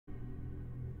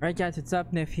Alright guys, what's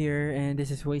up? Nef here, and this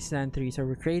is Wasteland 3. So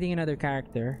we're creating another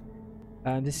character.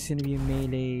 This is gonna be a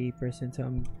melee person, so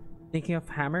I'm thinking of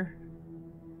hammer.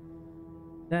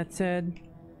 That said,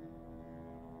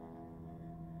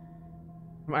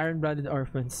 from Iron-Blooded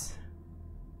Orphans.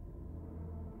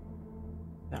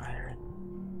 The iron.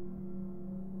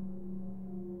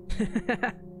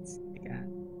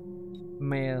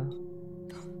 Male.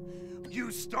 You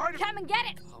started. Come and get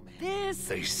it. Oh, man. This.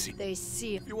 They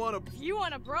see. If you wanna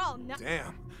brawl, no.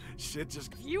 Damn. Shit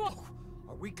just. You.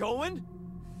 Are we going?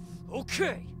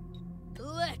 Okay.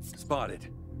 Let's. Spotted.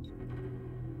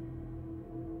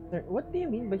 Sir, what do you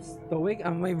mean by stoic?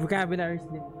 My vocabulary is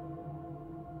limited.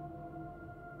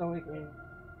 Stoic, right?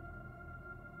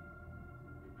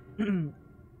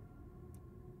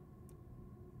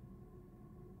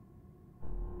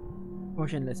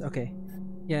 Motionless. Okay.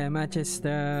 Yeah, matches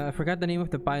the. I forgot the name of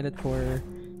the pilot for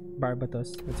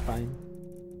Barbatos. That's fine.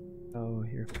 So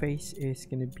your face is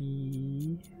gonna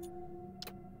be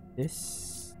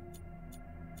this.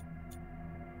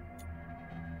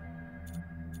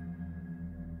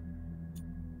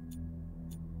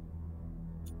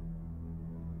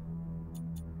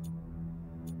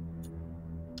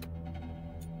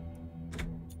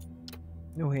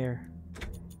 No hair.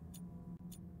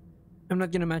 I'm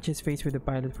not gonna match his face with the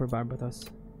pilot for Barbatos.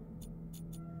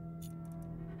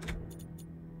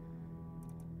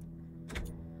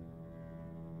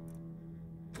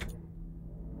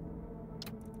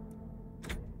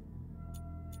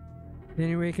 Is there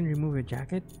any way I can remove a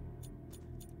jacket?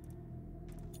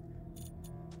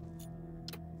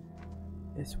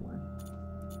 This one.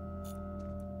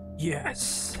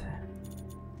 Yes!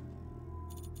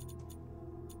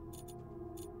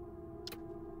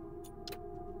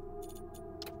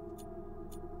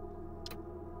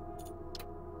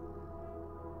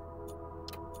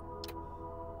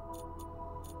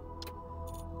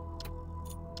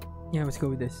 Yeah, let's go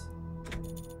with this.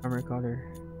 Armor color.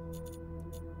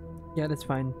 Yeah, that's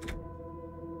fine.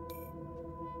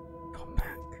 Come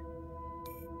back.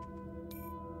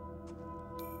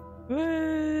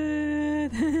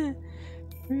 What?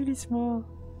 Really small.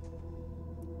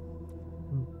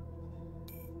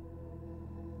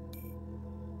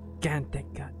 Can't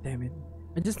take. God damn it!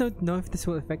 I just don't know if this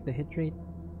will affect the hit rate.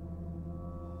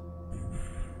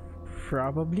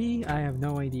 Probably. I have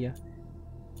no idea.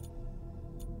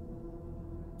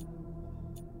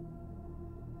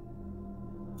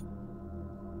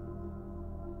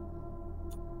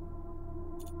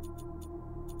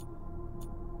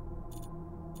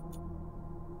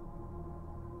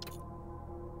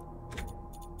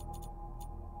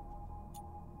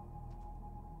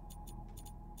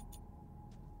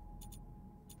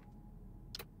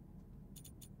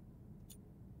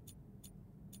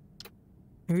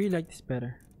 I really like this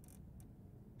better.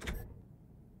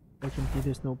 Fortunately,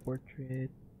 there's no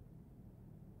portrait.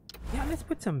 Yeah, let's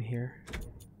put some here.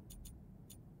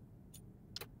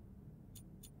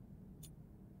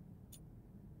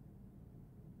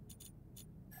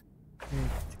 Okay,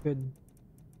 it's good.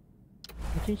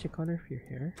 Can I change the color of your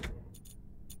hair?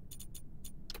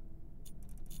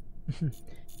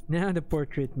 Now the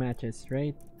portrait matches,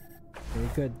 right? Very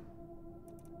good.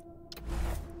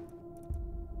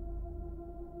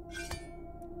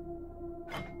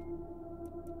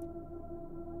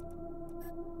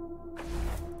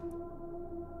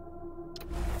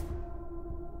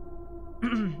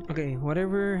 Okay,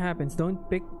 whatever happens, don't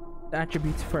pick the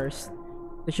attributes first.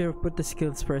 They should have put the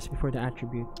skills first before the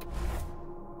attribute.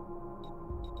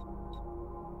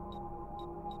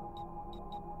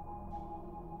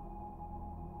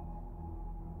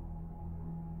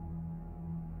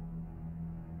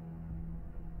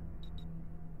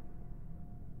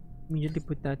 Immediately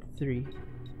put that 3.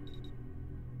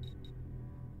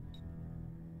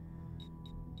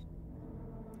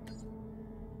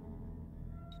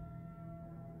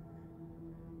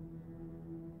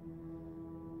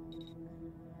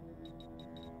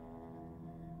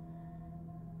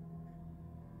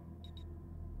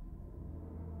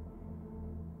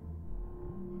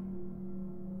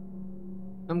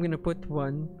 I'm gonna put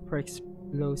 1 for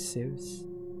explosives.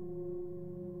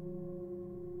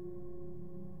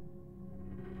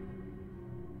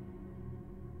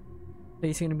 So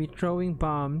he's gonna be throwing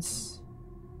bombs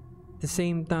at the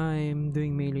same time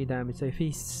doing melee damage. So if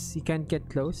he can't get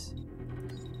close,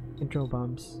 he can throw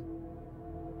bombs.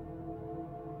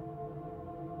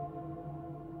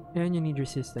 And you need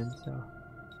resistance, so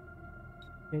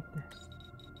hit.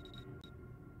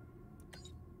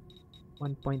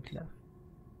 1 point left.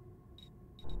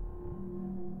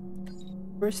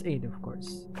 First aid, of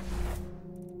course.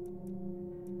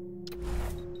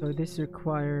 So this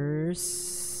requires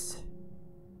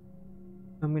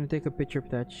I'm gonna take a picture of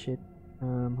that shit.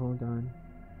 Hold on.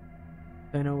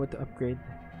 I know what to upgrade.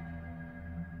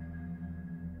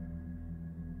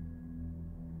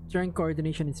 Strength,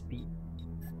 coordination, and speed.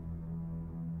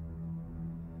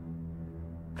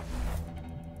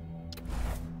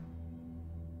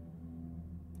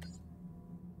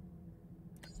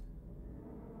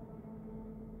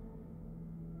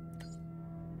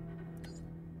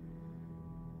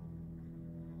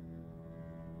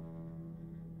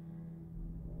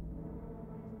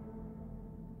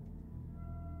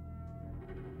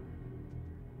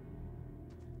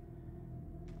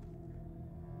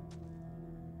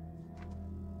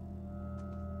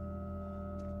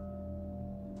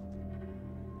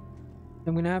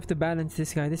 I'm gonna have to balance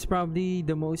this guy. This is probably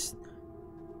the most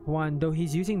one, though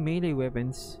he's using melee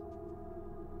weapons.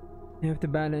 You have to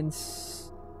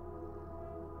balance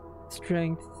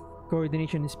strength,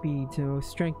 coordination, and speed. So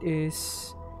strength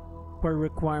is for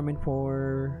requirement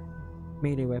for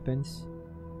melee weapons.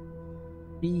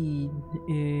 Speed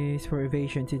is for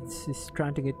evasion. It's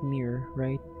trying to get near,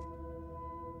 right?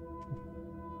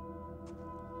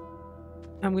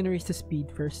 I'm gonna reach the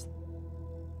speed first.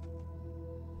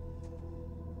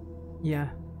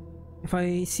 Yeah, if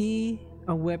I see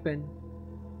a weapon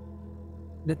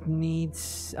that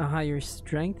needs a higher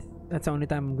strength, that's the only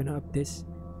time I'm gonna up this.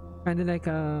 Kinda like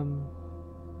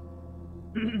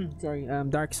sorry,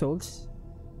 Dark Souls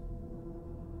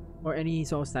or any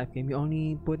Souls type game. You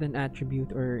only put an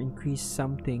attribute or increase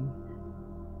something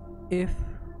if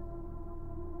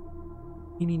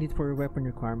you need it for a weapon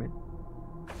requirement.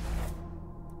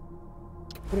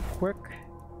 Put a quirk.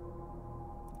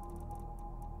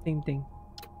 Same thing.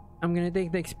 I'm gonna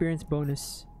take the experience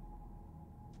bonus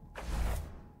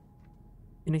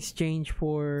in exchange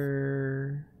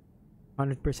for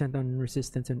 100% on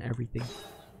resistance and everything.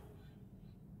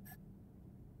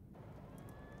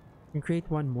 And create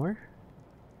one more.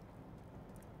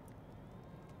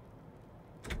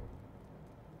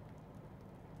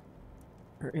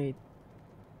 Or 8.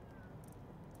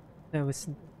 That was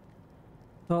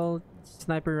assault,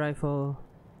 sniper rifle,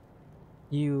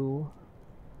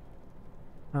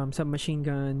 submachine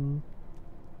gun,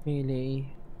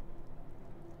 melee.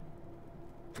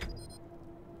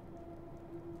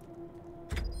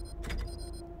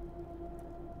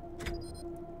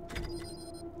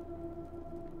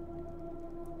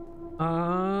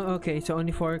 Okay, so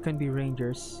only 4 can be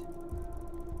rangers.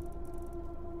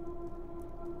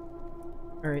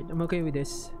 Alright, I'm okay with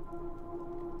this.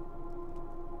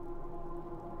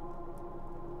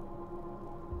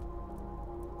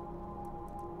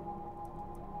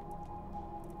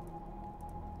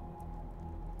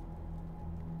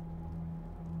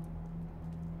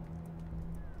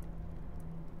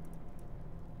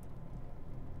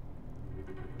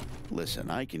 Listen,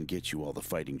 I can get you all the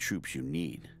fighting troops you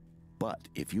need. But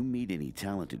if you meet any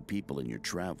talented people in your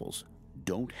travels,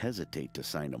 don't hesitate to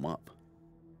sign them up.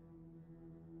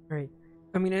 Alright,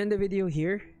 I'm gonna end the video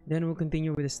here, then we'll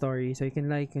continue with the story. So you can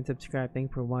like and subscribe.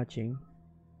 Thanks for watching.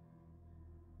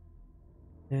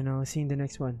 And I'll see you in the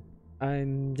next one.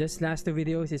 Just last 2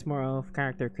 videos is more of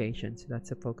character creation, so that's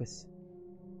the focus.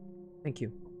 Thank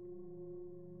you.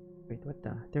 Wait, what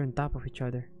the? They're on top of each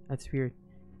other. That's weird.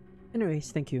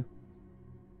 Anyways, thank you.